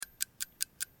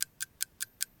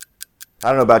I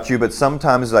don't know about you, but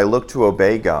sometimes as I look to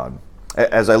obey God,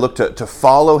 as I look to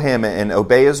follow Him and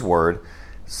obey His Word,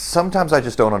 sometimes I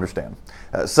just don't understand.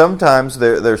 Sometimes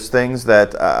there's things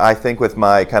that I think with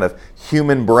my kind of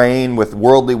human brain, with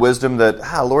worldly wisdom, that,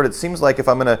 Lord, it seems like if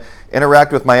I'm going to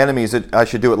interact with my enemies, I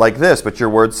should do it like this, but your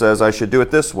Word says I should do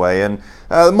it this way. And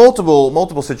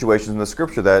multiple situations in the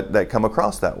Scripture that come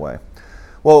across that way.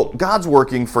 Well, God's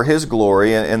working for His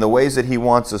glory, and the ways that He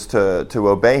wants us to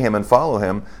obey Him and follow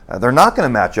Him, they're not going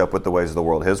to match up with the ways of the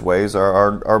world. His ways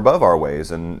are above our ways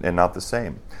and not the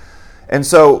same. And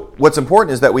so what's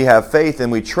important is that we have faith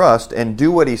and we trust and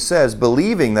do what He says,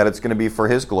 believing that it's going to be for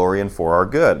His glory and for our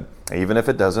good, even if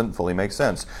it doesn't fully make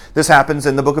sense. This happens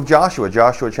in the book of Joshua,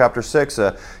 Joshua chapter 6.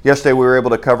 Yesterday we were able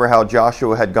to cover how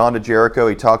Joshua had gone to Jericho.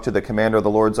 He talked to the commander of the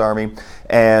Lord's army,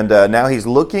 and now he's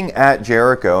looking at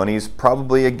Jericho, and he's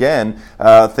probably again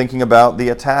thinking about the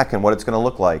attack and what it's going to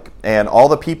look like. And all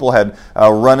the people had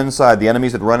run inside, the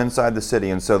enemies had run inside the city,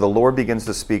 and so the Lord begins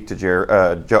to speak to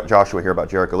Joshua here about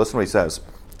Jericho. Listen to what he says.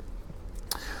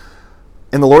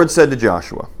 And the Lord said to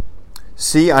Joshua,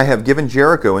 "See, I have given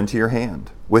Jericho into your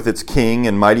hand, with its king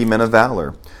and mighty men of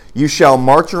valor. You shall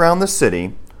march around the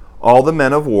city, all the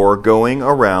men of war going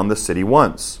around the city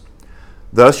once.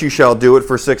 Thus you shall do it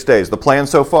for 6 days." The plan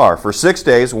so far, for 6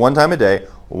 days, one time a day,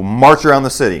 we'll march around the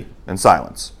city in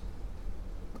silence.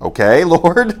 Okay,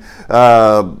 Lord,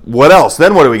 what else?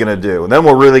 Then what are we going to do? And then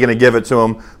we're really going to give it to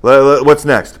him. What's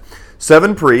next?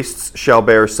 7 priests shall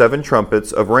bear 7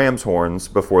 trumpets of ram's horns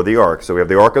before the ark. So we have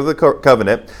the Ark of the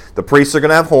Covenant. The priests are going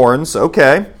to have horns.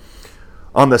 Okay.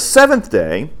 On the 7th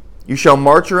day, you shall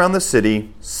march around the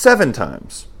city 7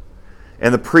 times,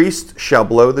 and the priests shall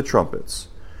blow the trumpets.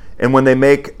 And when they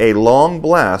make a long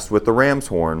blast with the ram's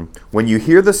horn, when you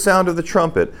hear the sound of the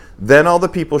trumpet, then all the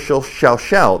people shall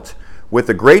shout with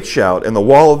a great shout, and the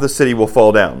wall of the city will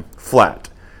fall down, flat,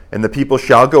 and the people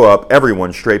shall go up,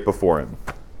 everyone straight before him.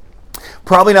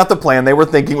 Probably not the plan they were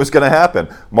thinking was going to happen.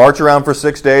 March around for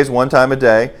 6 days, one time a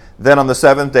day. Then on the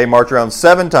 7th day, march around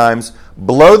 7 times,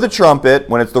 blow the trumpet.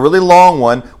 When it's the really long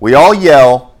one, we all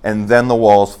yell, and then the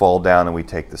walls fall down and we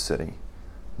take the city.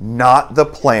 Not the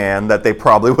plan that they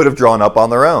probably would have drawn up on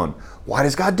their own. Why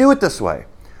does God do it this way?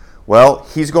 Well,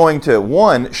 He's going to,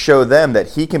 one, show them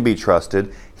that He can be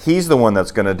trusted. He's the one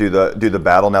that's going to do the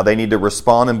battle. Now they need to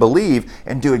respond and believe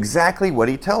and do exactly what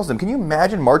He tells them. Can you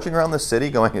imagine marching around the city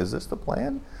going, is this the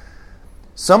plan?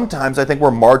 Sometimes I think we're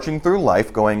marching through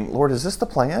life going, Lord, is this the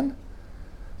plan?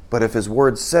 But if His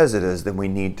Word says it is, then we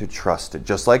need to trust it.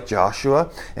 Just like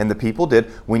Joshua and the people did,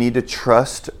 we need to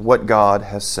trust what God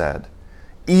has said.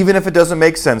 Even if it doesn't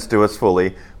make sense to us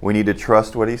fully, we need to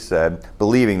trust what He said,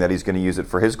 believing that He's going to use it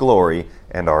for His glory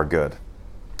and our good.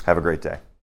 Have a great day.